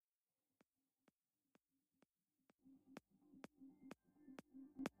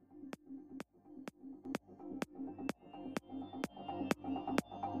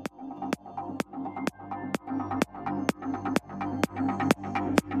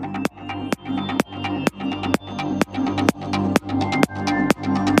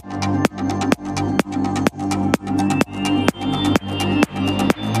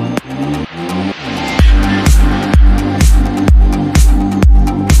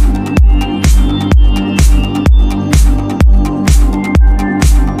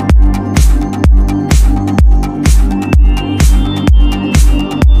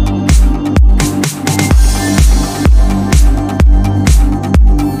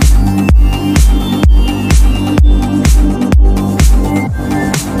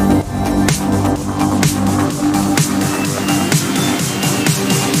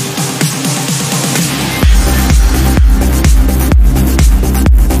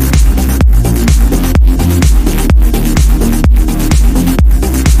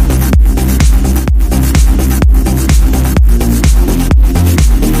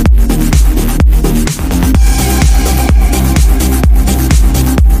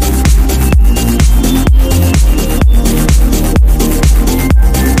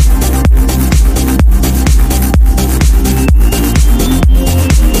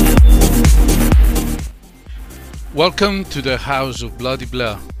Welcome to the House of Bloody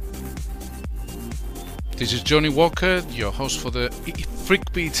Blah. This is Johnny Walker, your host for the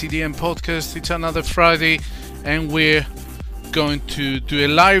Freakbeats EDM podcast. It's another Friday and we're going to do a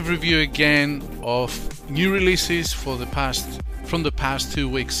live review again of new releases from the past 2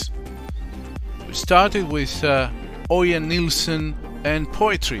 weeks. We started with Oya Nilsson and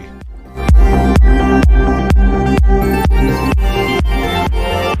Poetry.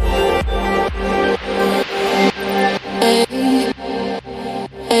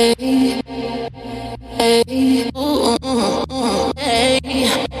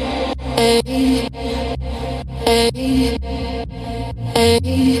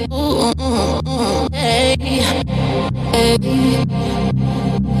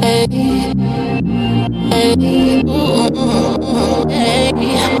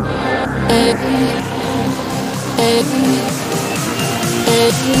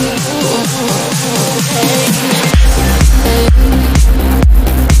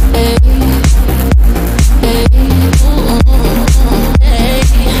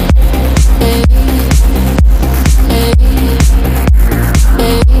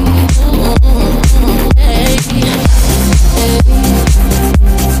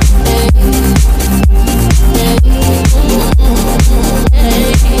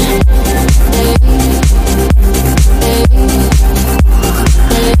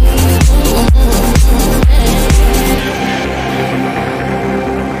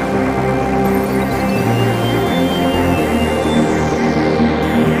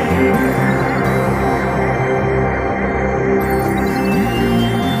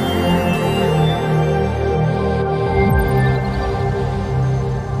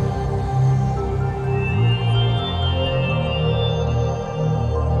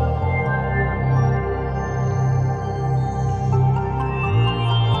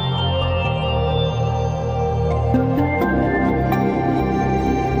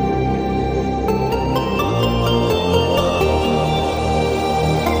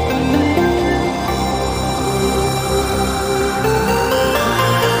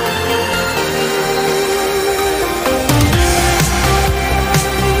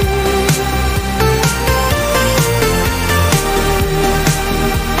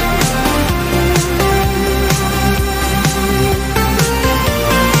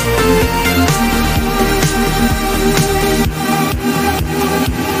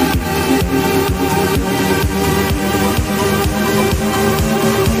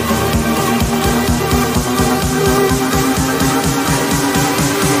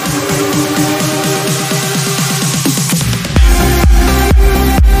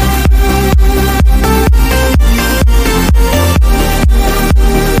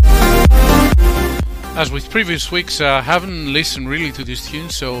 As with previous weeks, I haven't listened really to this tune,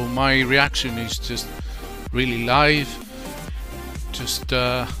 so my reaction is just really live. Just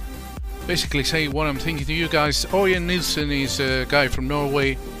basically say what I'm thinking to you guys. Oya Nilsson is a guy from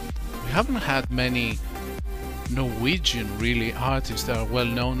Norway. We haven't had many Norwegian really artists that are well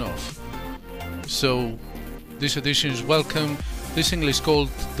known of, so this edition is welcome. This single is called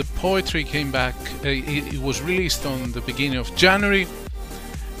The Poetry. Came back, it was released on the beginning of January,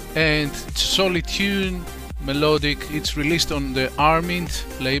 and it's a solid tune, melodic. It's released on the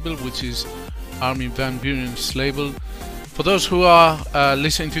Armind label, which is Armin van Buuren's label. For those who are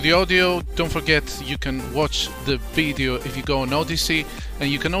listening to the audio, don't forget you can watch the video if you go on Odyssey, and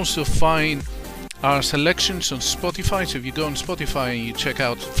you can also find our selections on Spotify. So if you go on Spotify and you check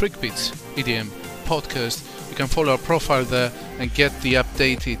out Freakbeats EDM podcast, you can follow our profile there and get the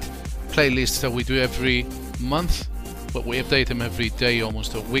updated playlists that we do every month, but we update them every day,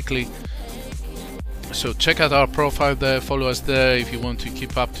 almost weekly. So check out our profile there, follow us there if you want to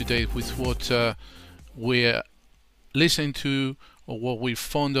keep up to date with what we're listening to or what we're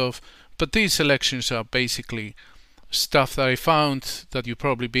fond of. But these selections are basically stuff that I found that you'd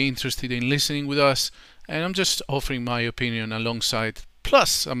probably be interested in listening with us, and I'm just offering my opinion alongside.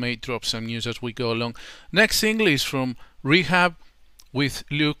 Plus I may drop some news as we go along. Next single is from Rehab with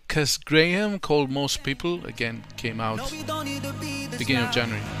Lucas Graham, called Most People. Again, came out beginning of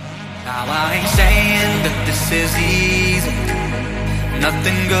January. Now I ain't saying that this is easy.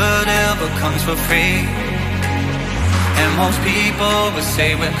 Nothing good ever comes for free, and most people would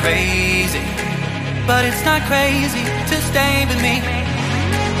say we're crazy, but it's not crazy to stay with me.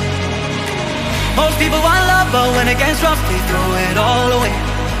 Most people want love, but when it gets rough, they throw it all away.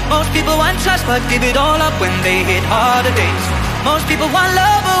 Most people want trust, but give it all up when they hit harder days. Most people want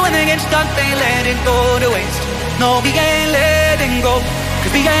love, but when they get stuck, they let it go to waste. No, we ain't letting go,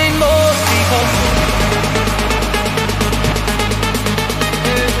 'cause we ain't most people.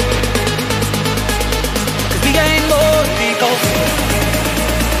 'Cause we ain't most people.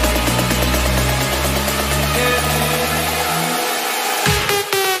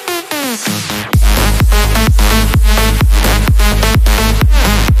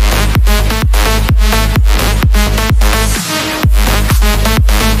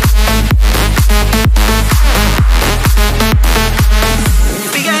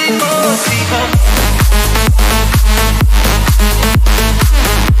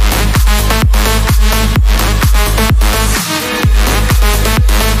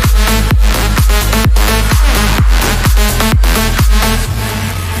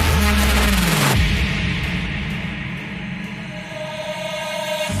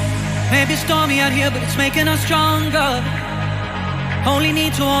 Maybe it's stormy out here, but it's making us stronger. Only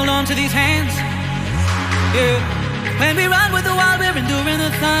need to hold on to these hands. Yeah. When we run with the wild, we're enduring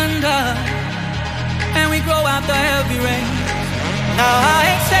the thunder, and we grow out the heavy rain. Now I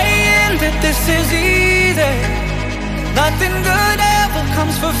ain't saying that this is easy. Nothing good ever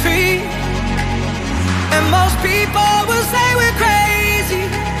comes for free, and most people will say we're crazy,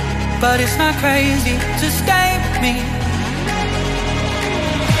 but it's not crazy to stay with me.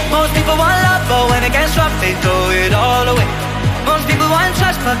 Most people want love, but when it gets rough, they throw it all away. Most people want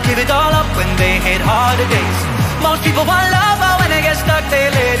trust, but give it all up when they hit harder days. Most people want love, but when they get stuck,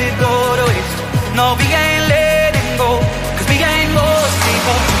 they let it go to waste. No, we ain't letting go, 'cause we ain't most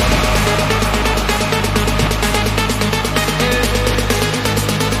people.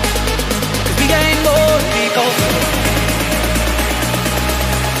 'Cause we ain't most people.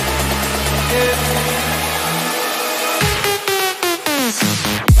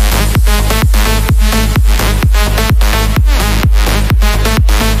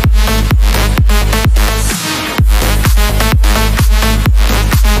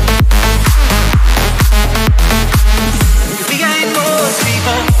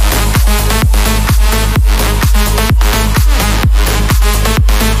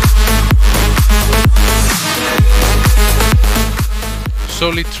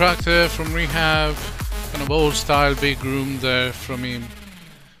 Solid track there from Rehab, kind of old style, big room there from him.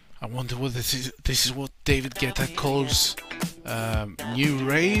 I wonder what this is. This is what David Guetta calls new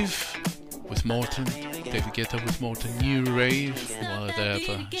rave with Morten. David Guetta with Morten, new rave,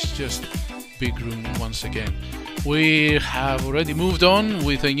 whatever. It's just big room once again. We have already moved on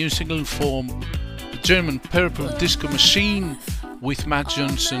with a new single from the German Purple Disco Machine with Matt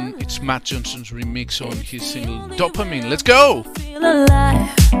Johnson. It's Matt Johnson's remix on his single Dopamine. Let's go! Feel alive,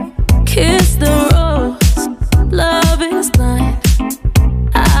 kiss the rose, love is blind.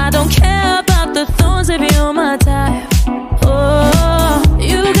 I don't care about the thorns if you're my type. Oh,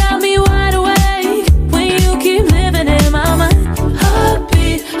 you got me wide awake when you keep living in my mind.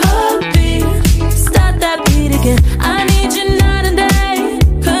 Heartbeat, heartbeat, start that beat again. I need you night and day,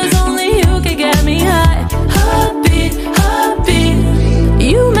 'cause only you can get me high. Heartbeat, heartbeat,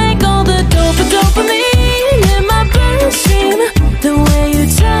 you make all the dopamine in my bloodstream. The way you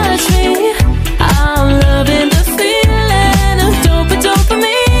touch me, I'm loving the feeling of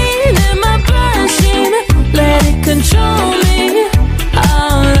dopamine in my bloodstream. Let it control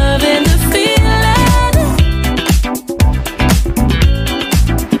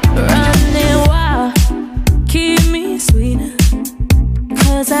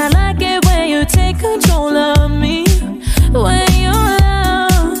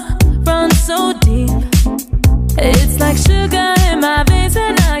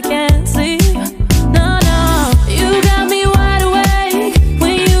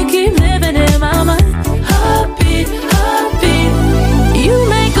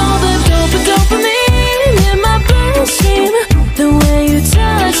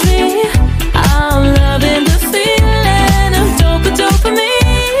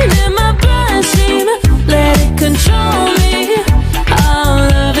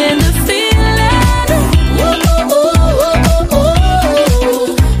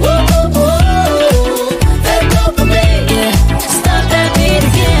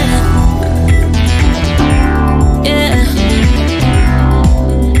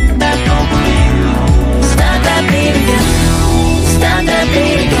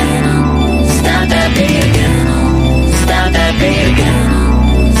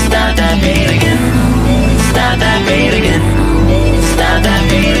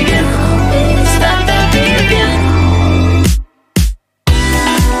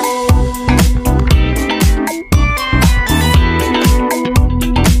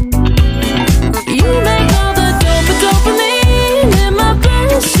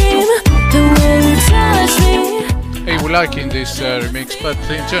we're liking this remix, but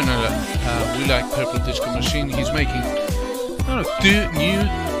in general, we like Purple Disco Machine. He's making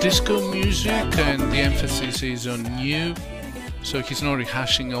new disco music, and the emphasis is on new, so he's not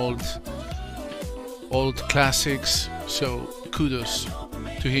rehashing old classics. So kudos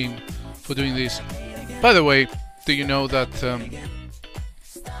to him for doing this. By the way, do you know that the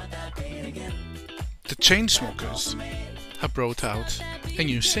Chainsmokers have brought out a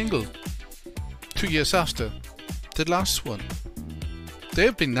new single 2 years after the last one?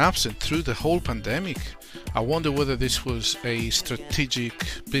 They've been absent through the whole pandemic. I wonder whether this was a strategic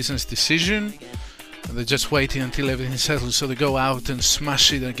business decision and they're just waiting until everything settles so they go out and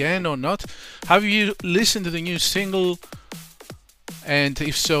smash it again, or not. Have you listened to the new single? And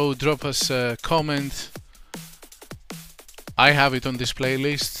if so, drop us a comment. I have it on this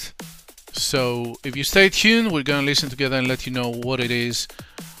playlist, so if you stay tuned, we're gonna listen together and let you know what it is.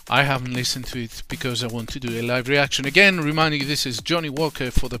 I haven't listened to it because I want to do a live reaction. Again, reminding you, this is Johnny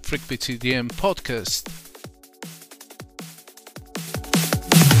Walker for the Freakbeats EDM podcast.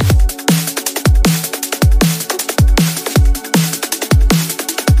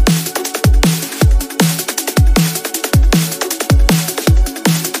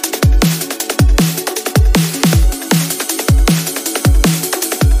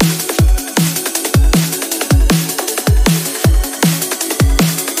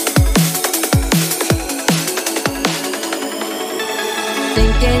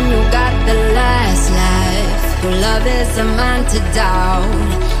 Thinking you got the last laugh. Your love is a man to doubt.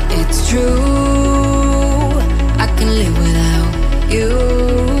 It's true, I can live without you.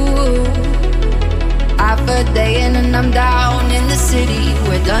 Half a day in and I'm down in the city.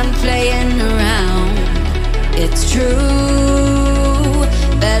 We're done playing around. It's true,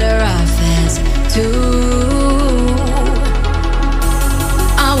 better off as two.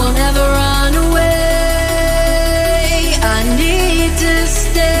 I won't ever run away. I need to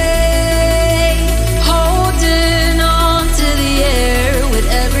stay, holding on to the air with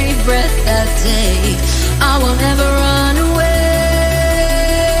every breath I take. I won't ever run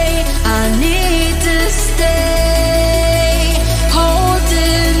away. I need to stay,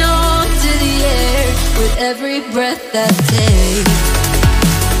 holding on to the air with every breath I take.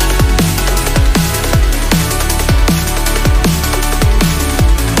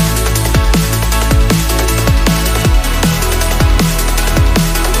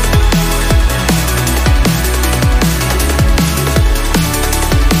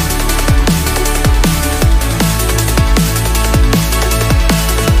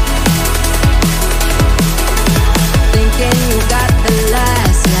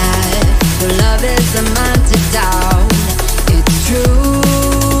 A man to doubt. It's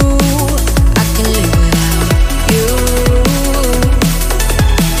true, I can live without you.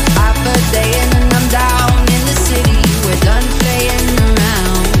 Half a day and I'm down in the city. We're done playing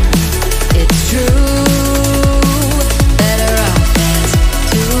around. It's true, better off as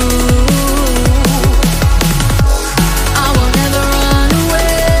two. I won't ever run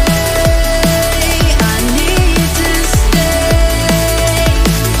away. I need to stay,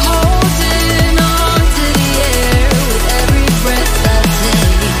 holding on to the air with every breath I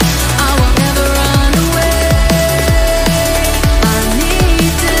take. I will never run away. I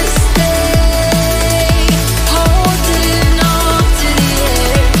need to stay, holding on to the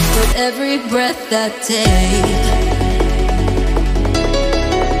air with every breath I take.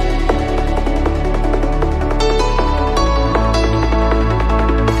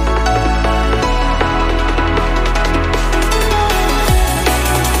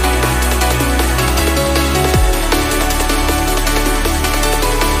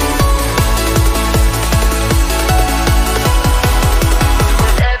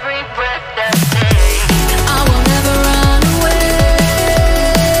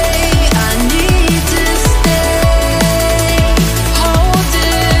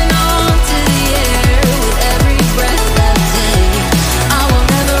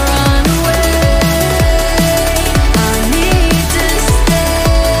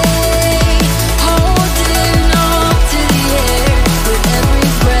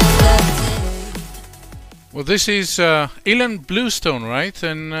 This is Ilan Bluestone, right?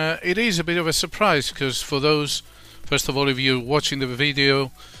 And it is a bit of a surprise because for those, first of all, if you're watching the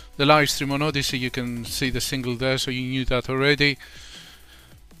video, the live stream on Odyssey, you can see the single there, so you knew that already.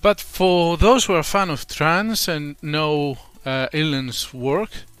 But for those who are a fan of trance and know Ilan's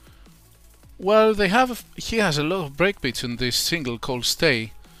work, well, he has a lot of breakbeats in this single called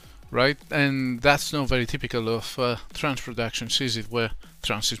Stay, right? And that's not very typical of trance productions, is it? Where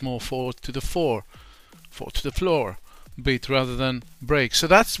trance is more four to the floor beat rather than break. So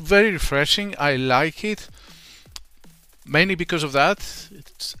that's very refreshing. I like it. mainly because of that.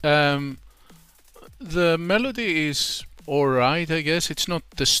 The melody is alright, I guess. It's not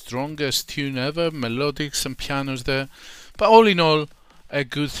the strongest tune ever. Melodic, some pianos there. But all in all, a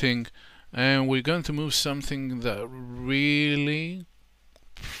good thing. And we're going to move something that really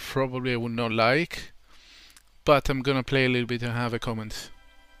probably I would not like. But I'm going to play a little bit and have a comment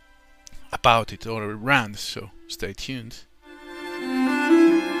about it, or a rant, so stay tuned.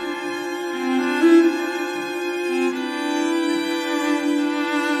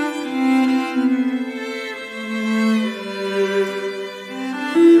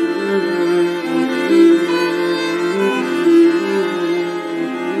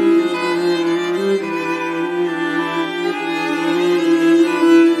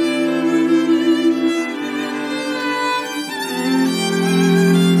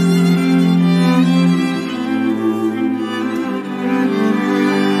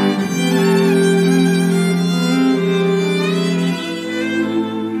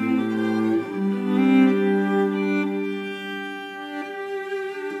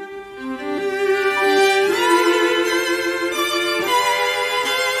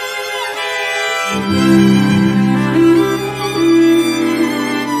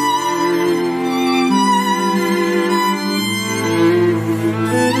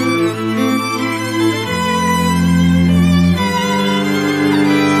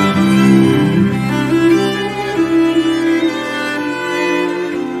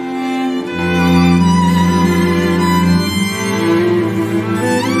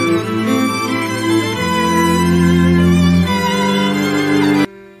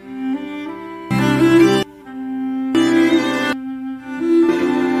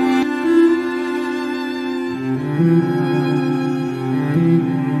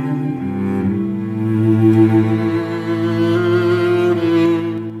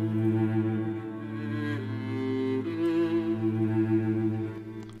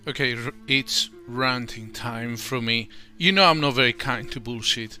 Okay, it's ranting time from me. You know I'm not very kind to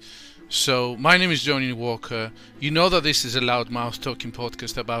bullshit. So, my name is Johnny Walker. You know that this is a loudmouth talking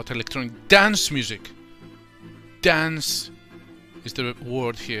podcast about electronic dance music. Dance is the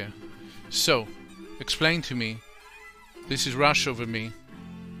word here. So, explain to me. This is Rush Over Me.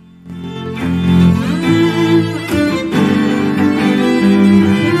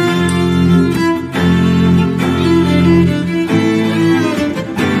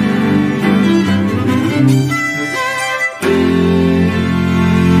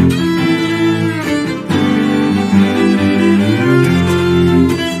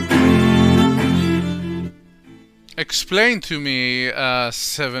 Explain to me,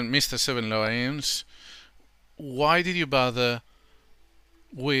 Mr. Seven Lions, why did you bother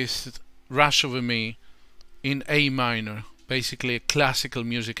with Rush Over Me in A minor, basically a classical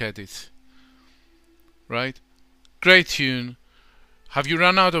music edit, right? Great tune. Have you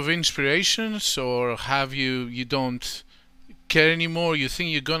run out of inspirations, or have you don't care anymore? You think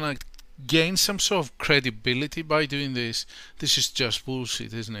you're gonna gain some sort of credibility by doing this? This is just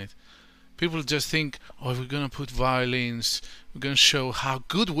bullshit, isn't it? People just think, oh, we're going to put violins, we're going to show how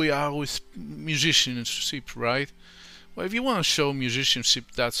good we are with musicianship, right? Well, if you want to show musicianship,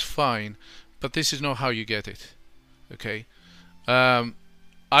 that's fine, but this is not how you get it, okay? I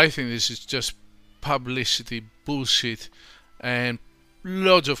think this is just publicity bullshit and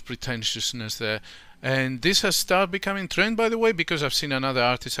loads of pretentiousness there. And this has started becoming trend, by the way, because I've seen another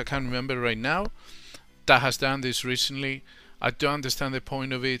artist, I can't remember right now, that has done this recently. I don't understand the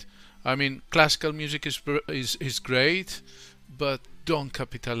point of it. I mean, classical music is great, but don't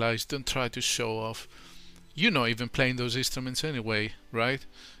capitalize, don't try to show off. You're not even playing those instruments anyway, right?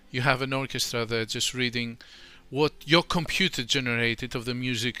 You have an orchestra there just reading what your computer generated of the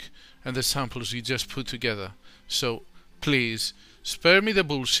music and the samples you just put together. So please, spare me the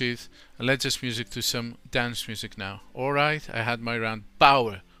bullshit and let's just music to some dance music now. Alright, I had my round.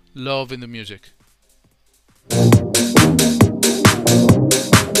 Power, love in the music.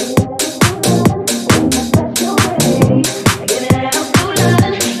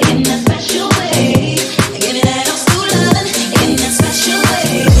 Special way.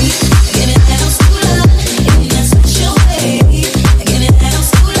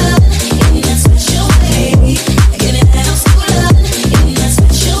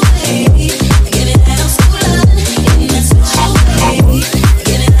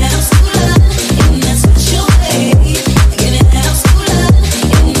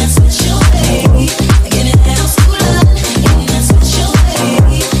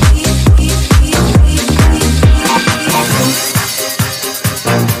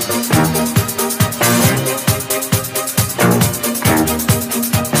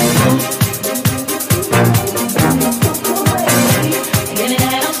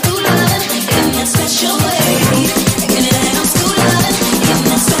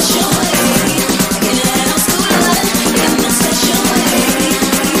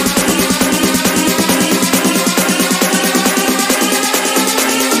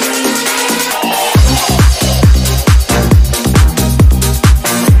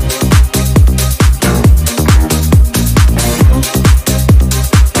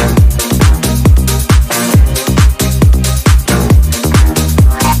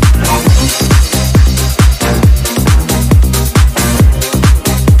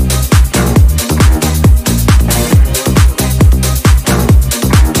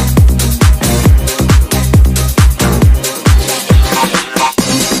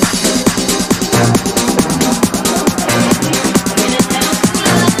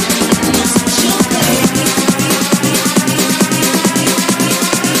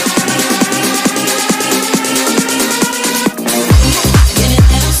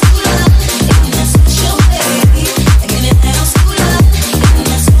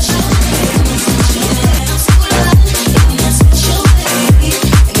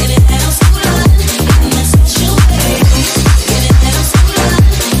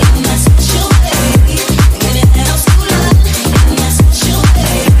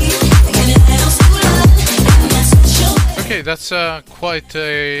 that's quite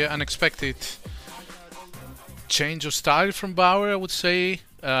a unexpected change of style from Bauer, I would say.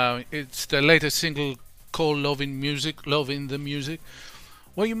 It's the latest single called Loving Music, Loving the Music.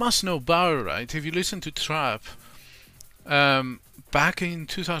 Well, you must know Bauer, right? If you listen to trap, back in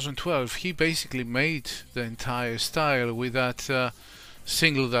 2012, he basically made the entire style with that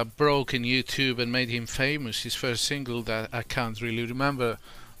single that broke in YouTube and made him famous. His first single that I can't really remember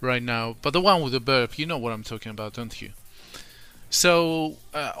right now, but the one with the burp, you know what I'm talking about, don't you? So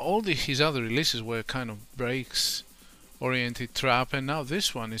all his other releases were kind of breaks oriented trap, and now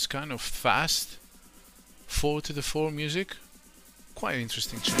this one is kind of fast 4-4 music. Quite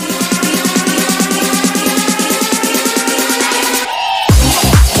interesting change.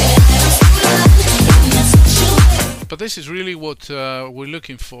 But this is really what we're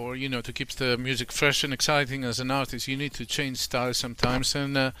looking for, you know, to keep the music fresh and exciting. As an artist, you need to change style sometimes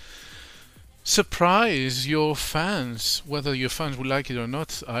and surprise your fans. Whether your fans will like it or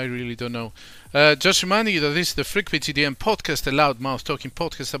not, I really don't know. Just reminding you that this is the Freak Beats EDM podcast, a loudmouth talking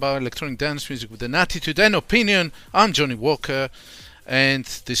podcast about electronic dance music with an attitude and opinion. I'm Johnny Walker, and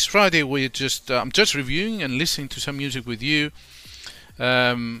this Friday I'm just reviewing and listening to some music with you.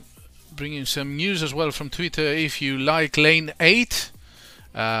 Bringing some news as well from Twitter. If you like Lane 8,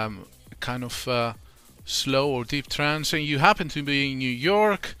 kind of slow or deep trance, and you happen to be in New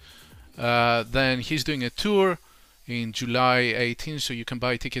York, then he's doing a tour in July 18, so you can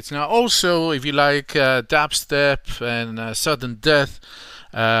buy tickets now. Also, if you like dubstep and sudden death,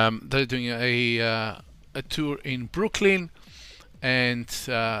 they're doing a tour in Brooklyn, and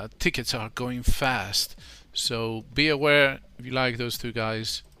tickets are going fast. So be aware, if you like those two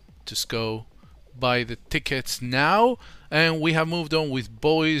guys, just go buy the tickets now. And we have moved on with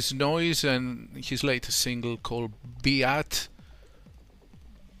Boys Noise and his latest single called Beat.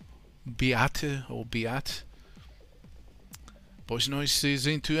 Boys Noise is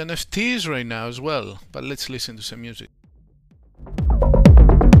into NFTs right now as well, but let's listen to some music.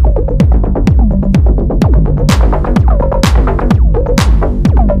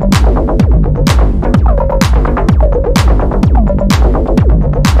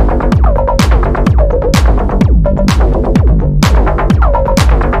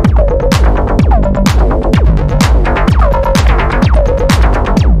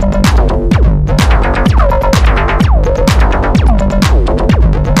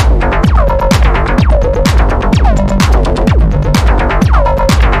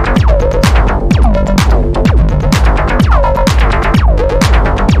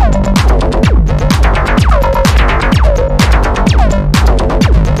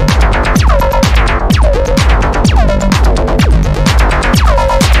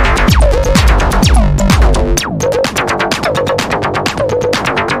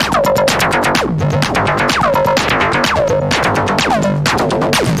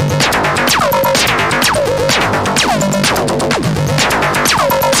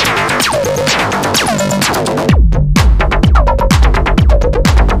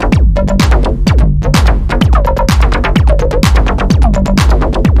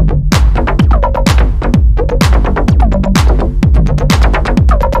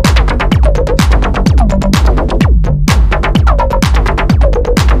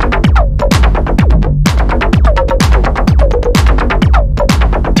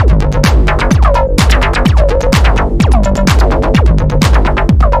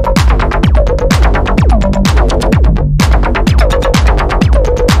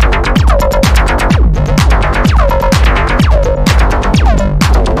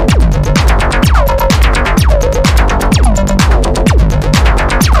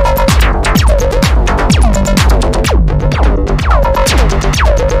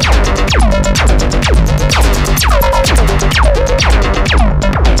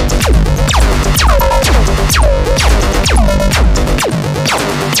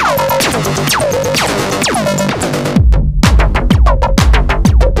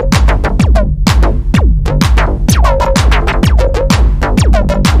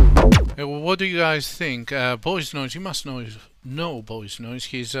 What do you guys think? Boys Noise, you must know Boys Noise.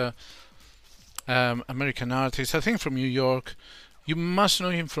 He's a American artist, I think from New York. You must know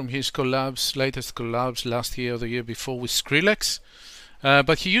him from his latest collabs last year or the year before with Skrillex.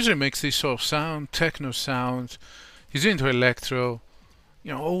 But he usually makes this sort of sound, techno sound. He's into electro.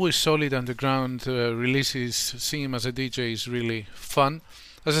 You know, always solid underground releases. Seeing him as a DJ is really fun.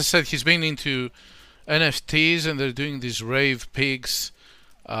 As I said, he's been into NFTs, and they're doing these Rave Pigs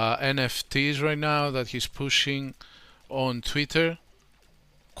NFTs right now that he's pushing on Twitter.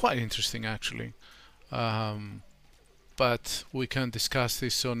 Quite interesting, actually. But we can discuss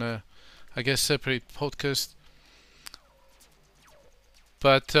this on a, I guess, separate podcast.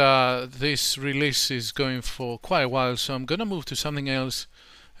 but this release is going for quite a while, so I'm gonna move to something else,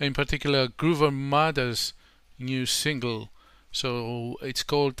 in particular Groove Armada's new single. So it's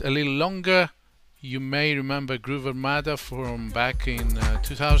called A Little Longer. You may remember Groove Armada from back in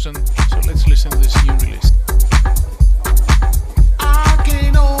 2000, so let's listen to this new release. I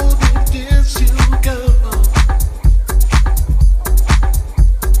can't hold it against you, girl.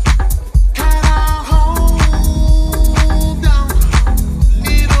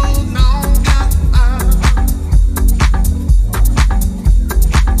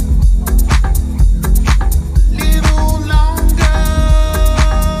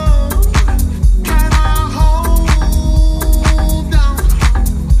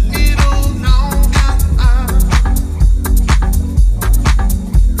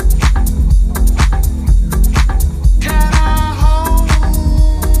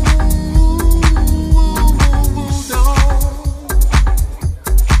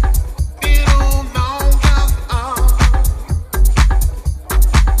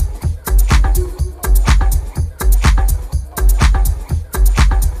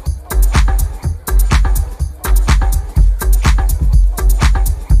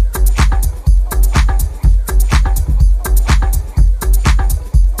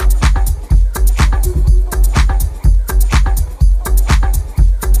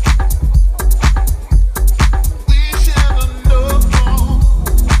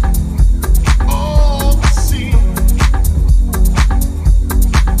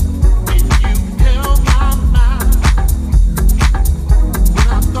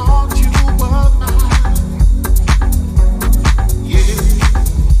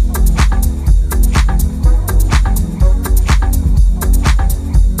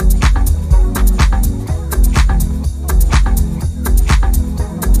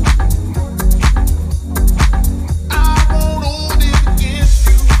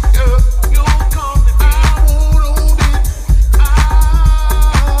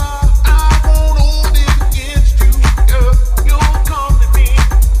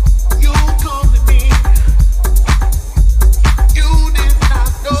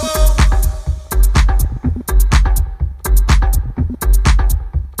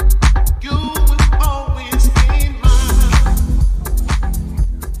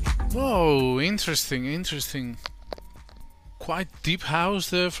 Interesting. Quite deep house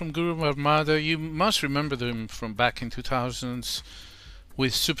there from Groove Armada. You must remember them from back in 2000s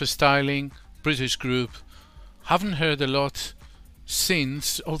with Super Styling, British group. Haven't heard a lot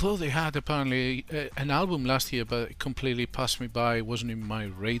since, although they had apparently an album last year, but it completely passed me by. It wasn't in my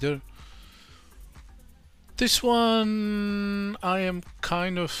radar. This one I am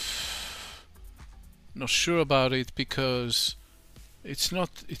kind of not sure about it because it's not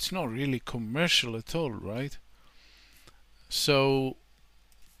really commercial at all, right? So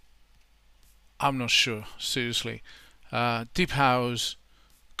I'm not sure, seriously. Deep house,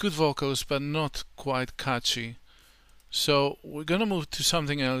 good vocals, but not quite catchy. So we're gonna move to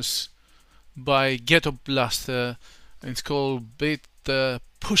something else by Ghetto Blaster. It's called Beat the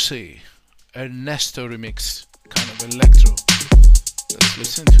Pussy, Ernesto remix, kind of electro. Let's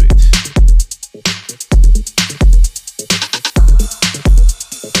listen to it.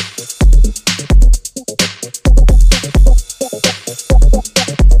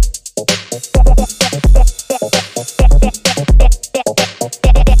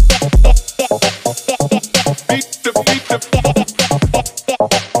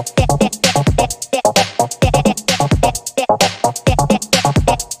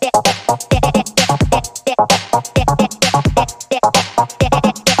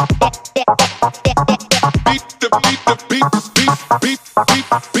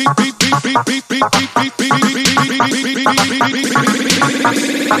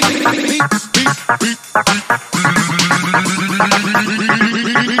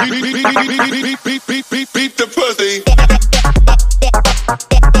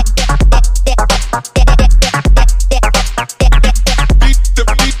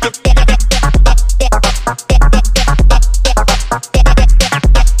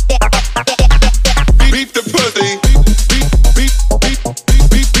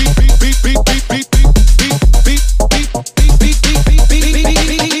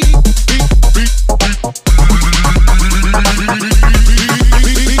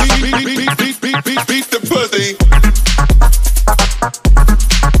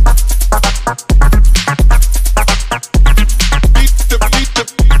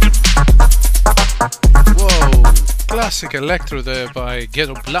 Classic electro there by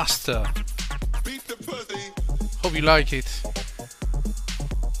Ghetto Blaster. Hope you like it.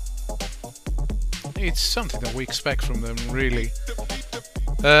 It's something that we expect from them, really.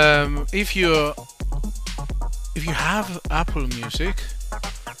 If you have Apple Music,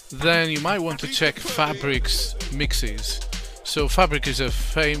 then you might want to check Fabric's mixes. So Fabric is a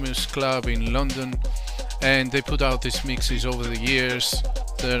famous club in London, and they put out these mixes over the years.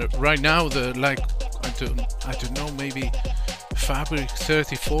 Right now they're like, I don't know, maybe Fabric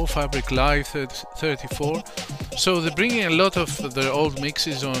 34, Fabric Live 34. So they're bringing a lot of their old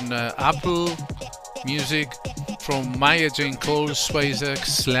mixes on Apple Music, from Maya Jane Cole, Swayze,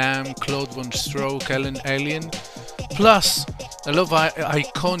 Slam, Claude Von Stroke, Ellen Alien, plus a lot of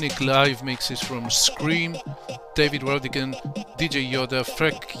iconic live mixes from Scream, David Rodigan, DJ Yoda,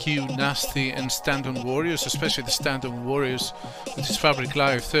 Freck Q, Nasty, and Stand-On Warriors, especially the Stand-On Warriors, which is Fabric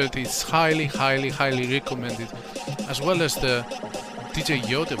Live 30. It's highly, highly, highly recommended, as well as the DJ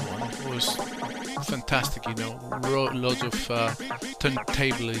Yoda one was fantastic, you know, loads of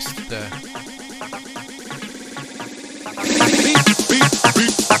turntablists there.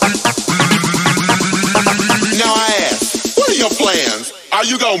 Now I ask, what are your plans? Are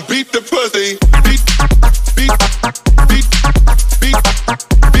you gonna beat the pussy?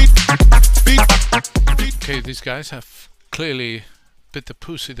 Okay, these guys have clearly bit the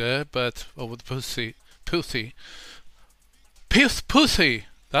pussy there, but over the pussy.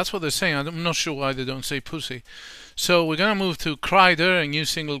 That's what they're saying. I'm not sure why they don't say pussy. So we're gonna move to Kryder, a new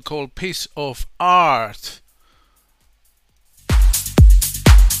single called Piece of Art.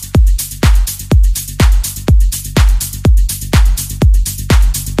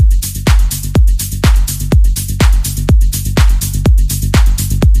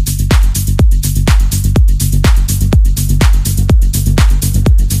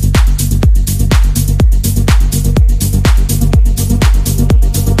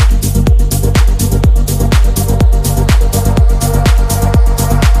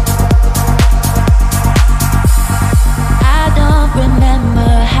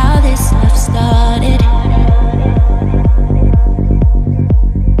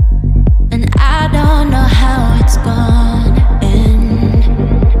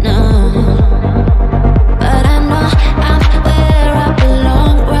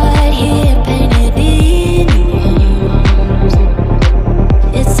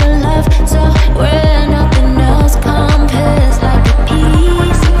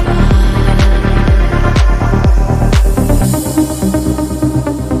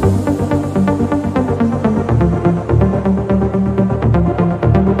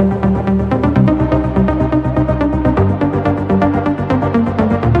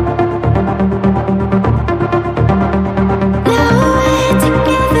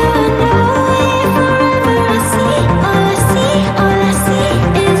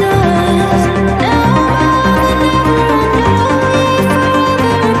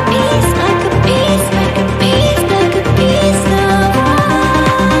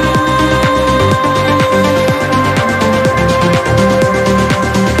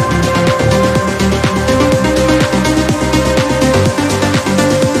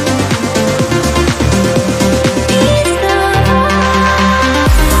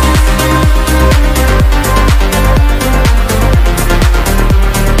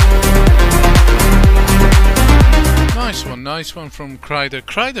 Nice one from Kryder.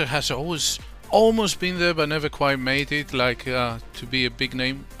 Kryder has almost been there but never quite made it, like to be a big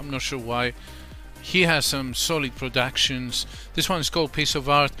name. I'm not sure why. He has some solid productions. This one is called Piece of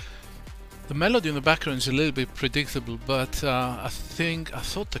Art. The melody in the background is a little bit predictable, but I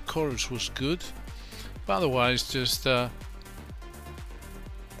thought the chorus was good. But otherwise, just how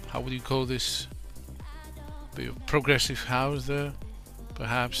would you call this? Bit of progressive house there,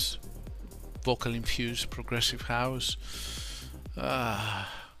 perhaps vocal infused progressive house. A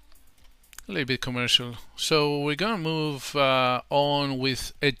little bit commercial. So we're gonna move on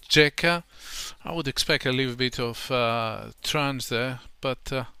with Ejeka. I would expect a little bit of trance there,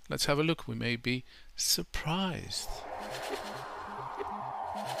 but let's have a look. We may be surprised.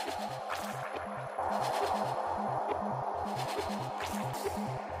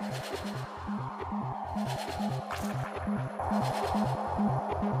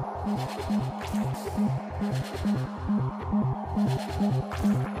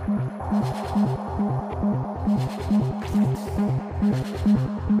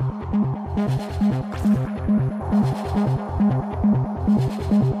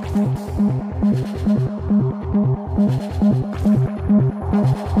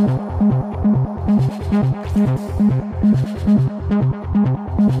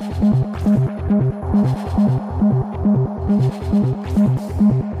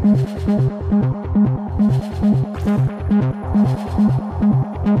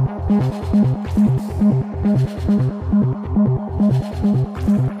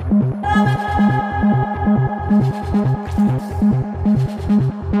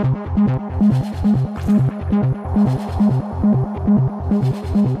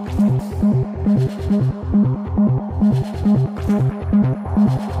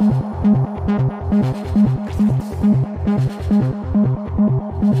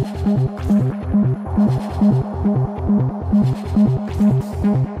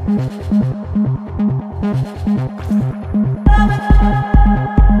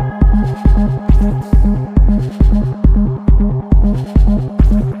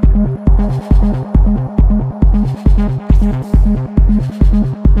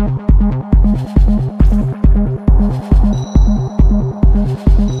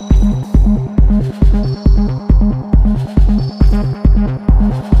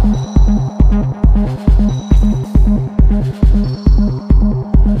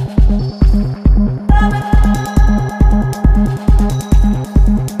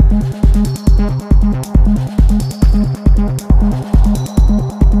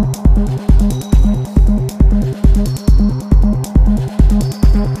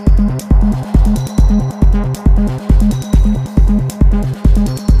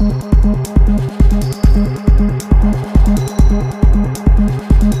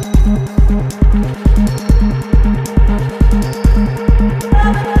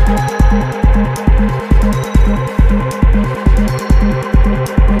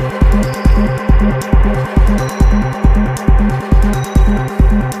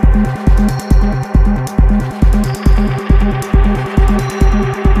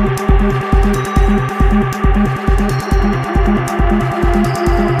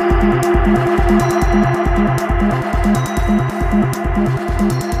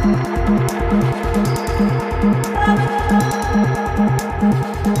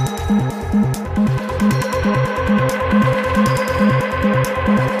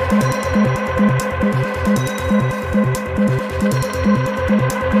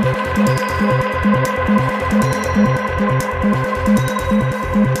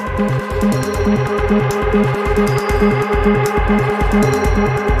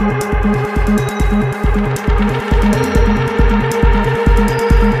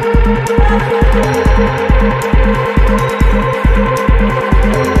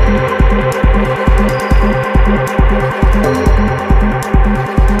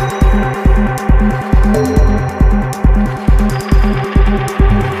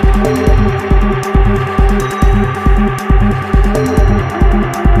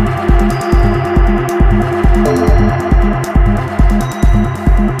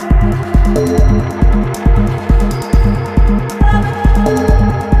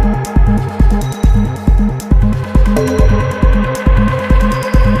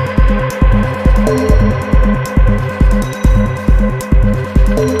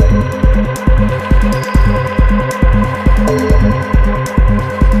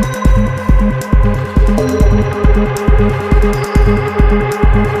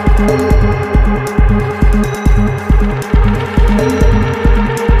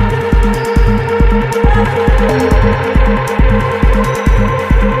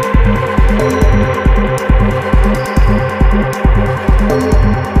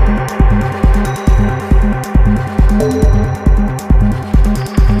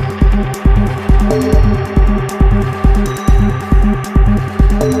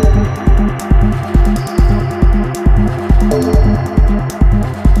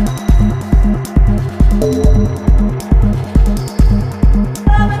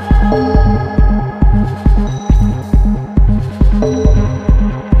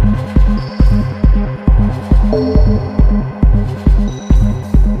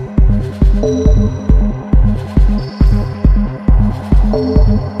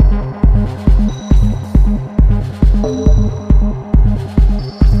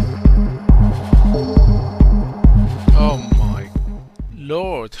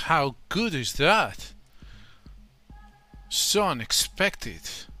 How good is that? So unexpected.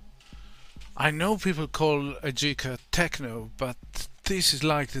 I know people call Ajika techno, but this is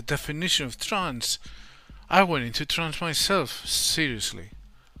like the definition of trance. I went into trance myself, seriously.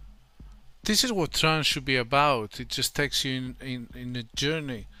 This is what trance should be about. It just takes you in a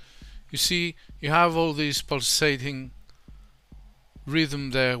journey. You see, you have all this pulsating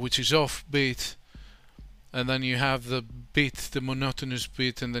rhythm there, which is offbeat, and then you have the beat, the monotonous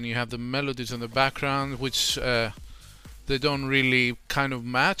beat, and then you have the melodies in the background, which they don't really kind of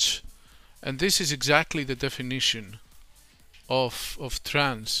match. And this is exactly the definition of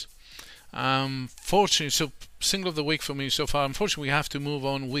trance. Fortunately, so single of the week for me so far. Unfortunately, we have to move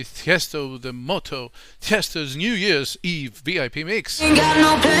on with Tiesto, the Motto, Tiesto's New Year's Eve VIP mix. Ain't got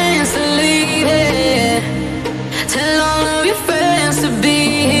no plans to leave it. Tell all of your friends to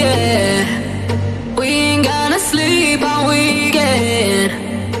be here. We ain't gonna sleep all weekend.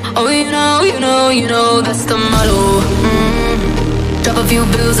 Oh, you know, that's the motto. Drop a few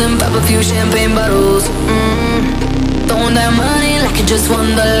bills and pop a few champagne bottles. Throwing that money like you just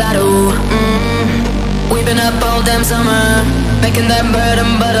won the lotto. We've been up all damn summer, making that bread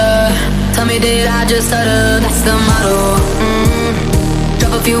and butter. Tell me, did I just stutter? That's the motto.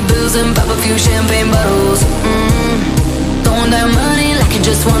 Drop a few bills and pop a few champagne bottles. Throwing that money like you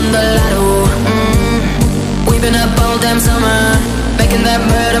just won the lotto. We've been up all damn summer, making that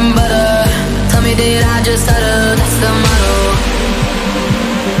bread and butter. Tell me, did I just stutter? That's the motto.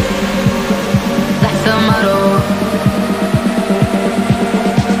 That's the motto.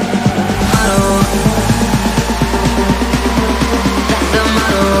 Motto. That's the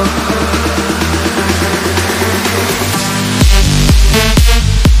motto.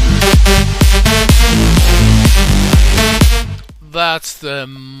 That's the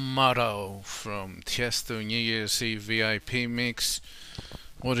motto from Tiesto New Year's Eve VIP mix.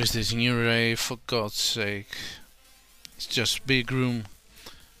 What is this new rave? For God's sake. It's just big room.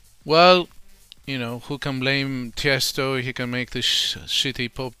 Well, you know, who can blame Tiesto? He can make this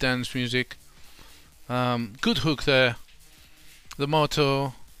shitty pop dance music. Good hook there. The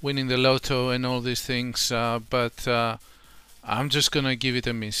motto, winning the lotto and all these things. But I'm just gonna give it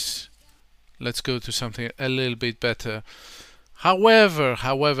a miss. Let's go to something a little bit better. However,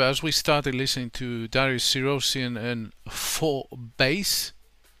 as we started listening to Darius Syrossian and 4Bass,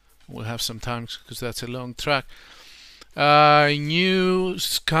 we'll have some time because that's a long track.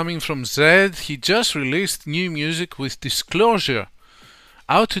 News coming from Zed. He just released new music with Disclosure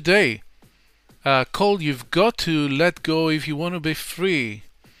out today, called You've Got to Let Go If You Want to Be Free.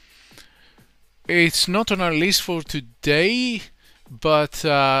 It's not on our list for today, but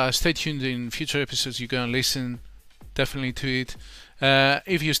stay tuned. In future episodes you're going to listen definitely to it.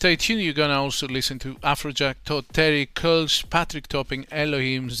 If you stay tuned, you're gonna also listen to Afrojack, Todd Terry, Kulsh, Patrick Topping,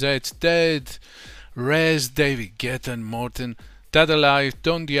 Elohim, Zed's Dead, Rez, David Guetta and Morten, Dad Alive,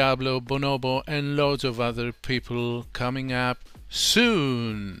 Don Diablo, Bonobo and loads of other people coming up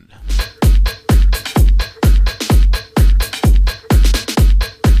soon.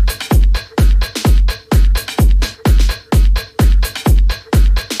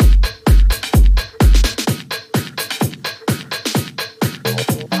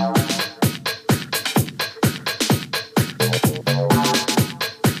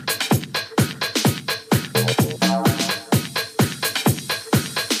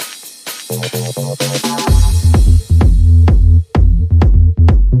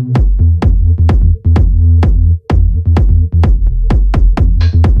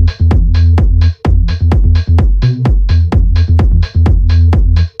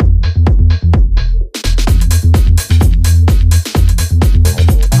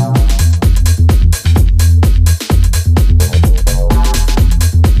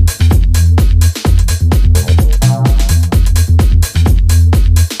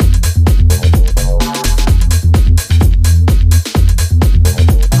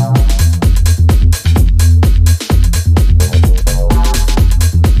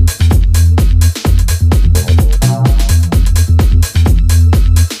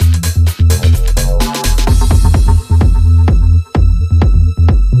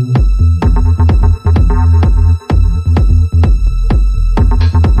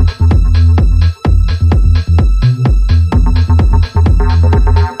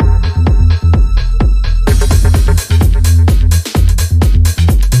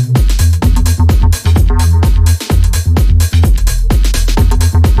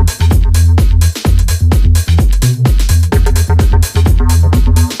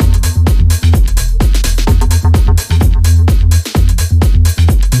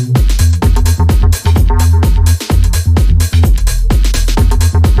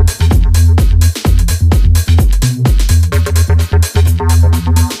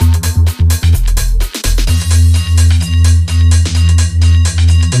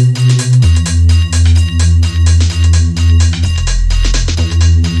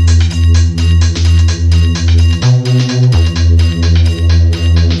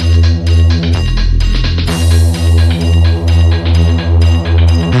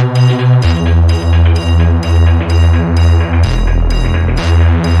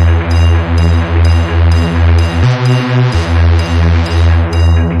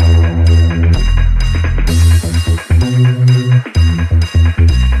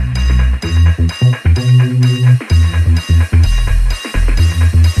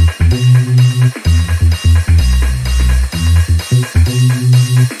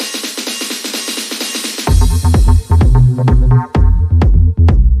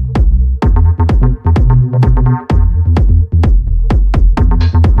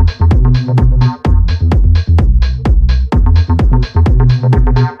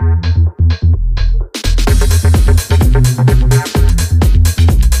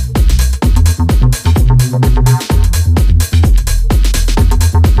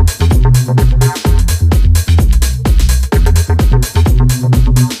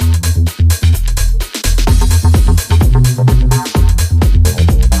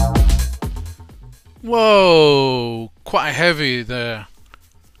 quite heavy, the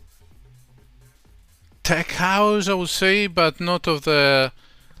tech house, I would say, but not of the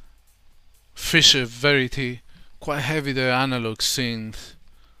Fisher Verity. Quite heavy, the analog synth.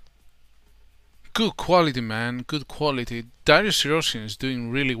 Good quality, man, good quality. Darius Syrossian is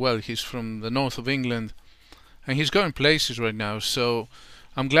doing really well. He's from the north of England and he's going places right now, so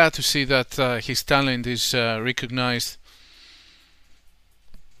I'm glad to see that his talent is recognized.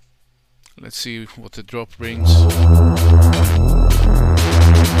 Let's see what the drop brings.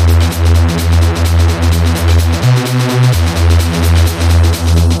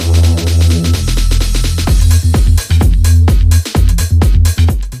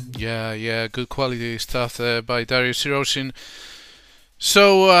 Yeah, good quality stuff there by Darius Syrossian.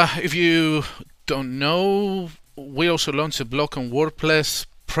 So if you don't know, we also launched a blog on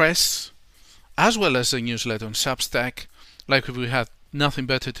WordPress as well as a newsletter on Substack, like if we had nothing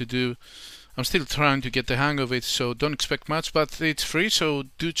better to do. I'm still trying to get the hang of it, so don't expect much, but it's free, so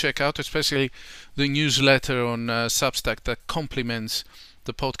do check out, especially the newsletter on Substack that complements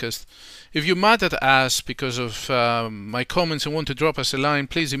the podcast. If you're mad at us because of my comments and want to drop us a line,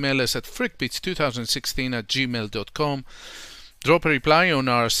 please email us at freakbeats2016@gmail.com. Drop a reply on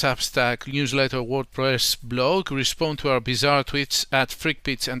our Substack newsletter WordPress blog, respond to our bizarre tweets at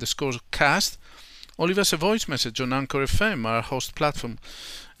freakbeats_cast, or leave us a voice message on Anchor FM, our host platform.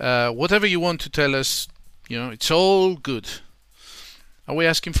 Whatever you want to tell us, it's all good. Are we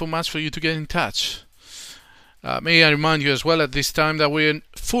asking for much for you to get in touch? May I remind you as well at this time that we're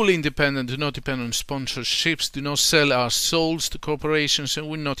fully independent, do not depend on sponsorships, do not sell our souls to corporations, and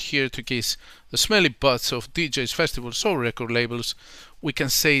we're not here to kiss the smelly butts of DJs, festivals or record labels. We can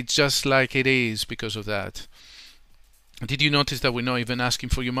say it just like it is because of that. Did you notice that we're not even asking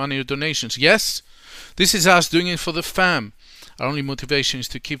for your money or donations? Yes, this is us doing it for the fam. Our only motivation is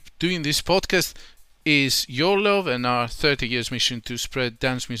to keep doing this podcast is your love and our 30 years mission to spread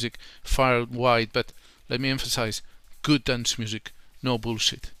dance music far wide, but let me emphasize, good dance music, no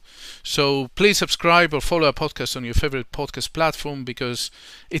bullshit. So please subscribe or follow our podcast on your favorite podcast platform because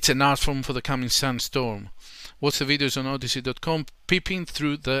it's an art form for the coming sandstorm. Watch the videos on odyssey.com, peeping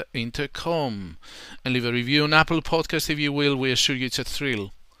through the intercom. And leave a review on Apple Podcast if you will, we assure you it's a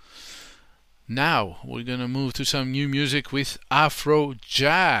thrill. Now we're gonna move to some new music with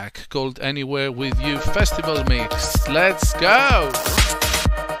Afrojack called Anywhere With You Festival Mix. Let's go!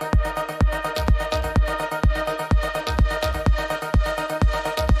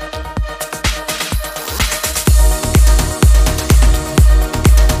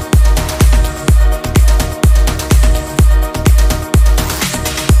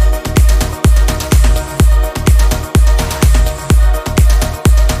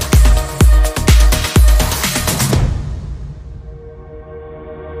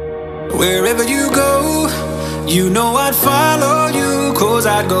 Wherever you go, you know I'd follow you, 'cause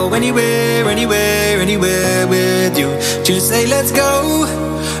I'd go anywhere, anywhere, anywhere with you. Just say let's go,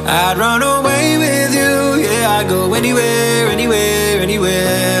 I'd run away with you. Yeah, I'd go anywhere, anywhere,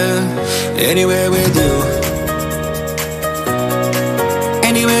 anywhere, anywhere with you.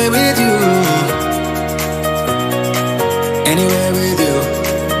 Anywhere with you. Anywhere with you.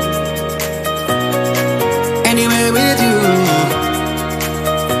 Anywhere with you.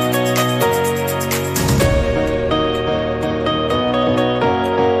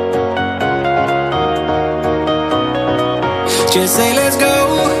 Just say let's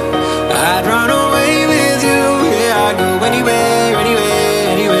go, I'd run away with you. Yeah, I'd go anywhere, anywhere,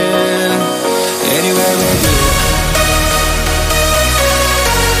 anywhere, anywhere with you.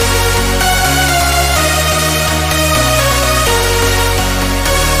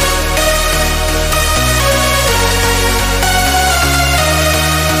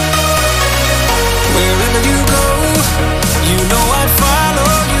 Wherever you go, you know I'd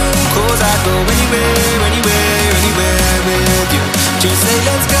follow you, 'cause I'd go anywhere, anywhere, anywhere with you. Just say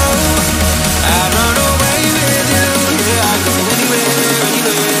let's go, I'd run away with you. Yeah, I'd go anywhere,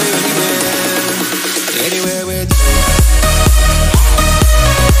 anywhere, anywhere, anywhere with you.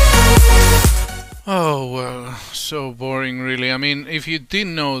 Oh, well, so boring really. I mean, if you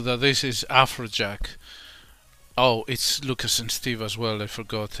didn't know that this is Afrojack, oh, it's Lucas and Steve as well, I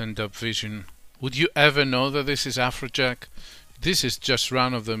forgot, and Dub Vision. Would you ever know that this is Afrojack? This is just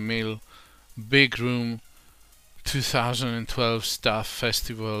run-of-the-mill, big room, 2012 stuff,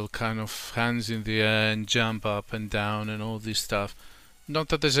 festival, kind of hands in the air and jump up and down and all this stuff. Not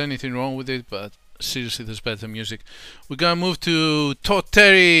that there's anything wrong with it, but seriously, there's better music. We're gonna move to Todd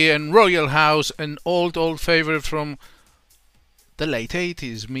Terry and Royal House, an old favorite from the late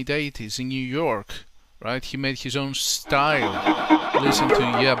 80s, mid 80s in New York, right? He made his own style. Listen to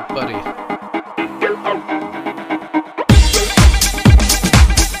Yeah Buddy.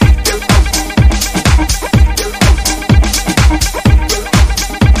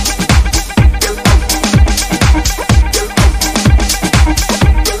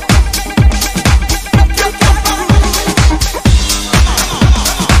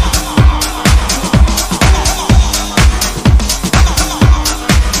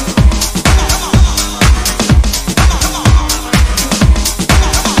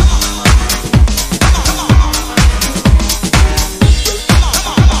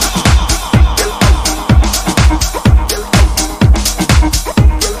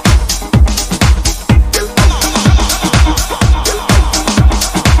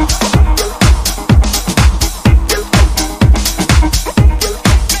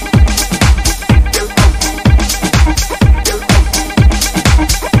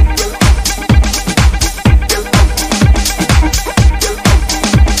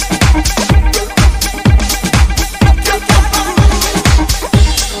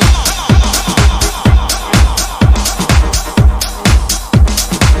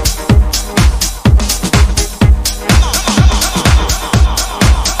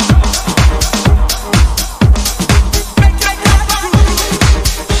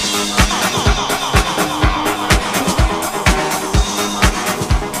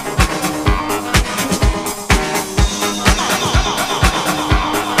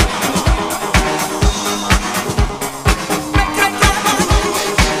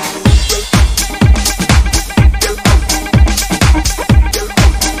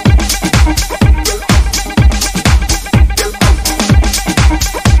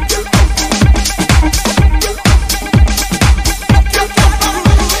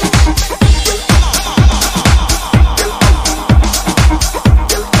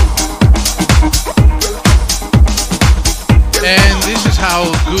 how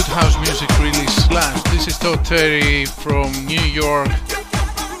good house music really slaps. This is Todd Terry from New York,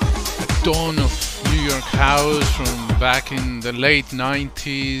 the dawn of New York house from back in the late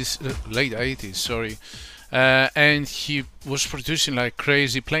 80s, sorry. And he was producing like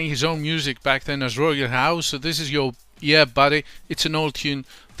crazy, playing his own music back then as Royal House. So this is your Yeah Buddy. It's an old tune.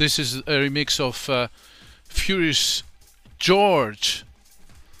 This is a remix of Furious George.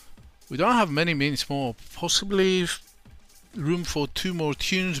 We don't have many minutes more, possibly room for 2 more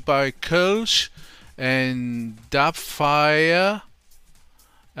tunes by Kölsch and Dubfire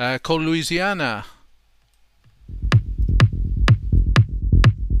called Louisiana.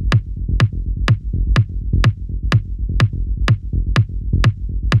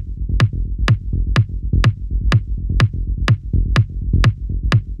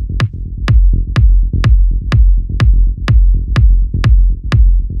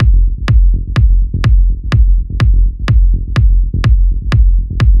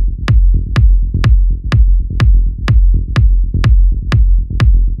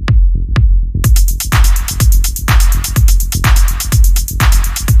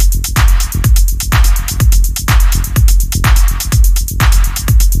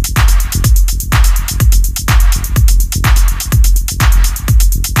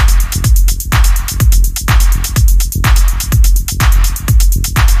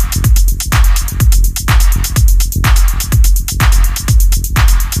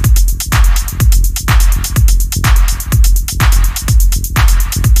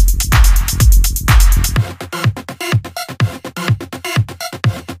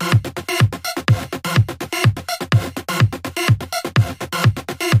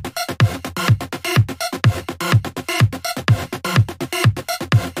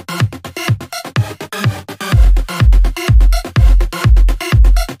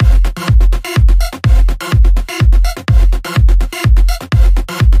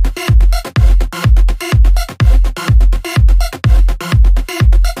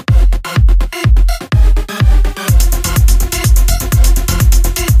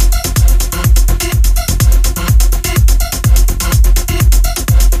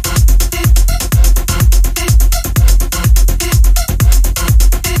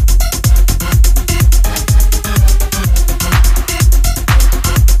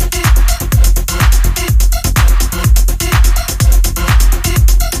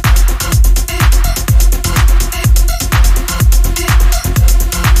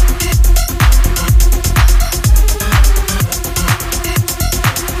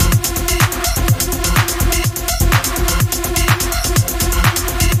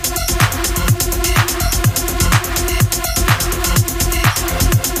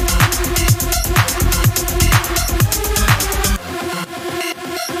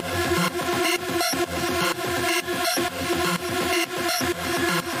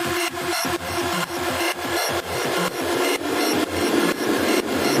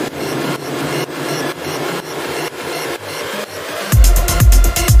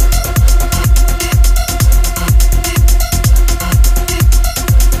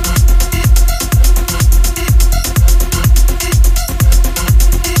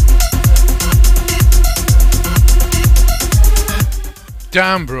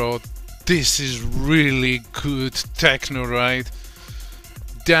 Damn bro, this is really good techno, right?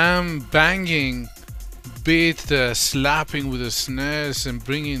 Damn banging beat, slapping with the snares and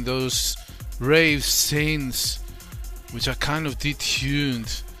bringing those rave synths which are kind of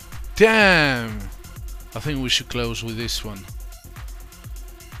detuned. Damn! I think we should close with this one.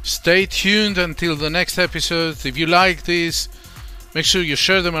 Stay tuned until the next episode. If you like this, make sure you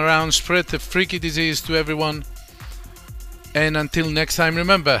share them around, spread the freaky disease to everyone. And until next time,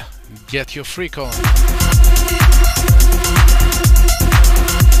 remember, get your freak on.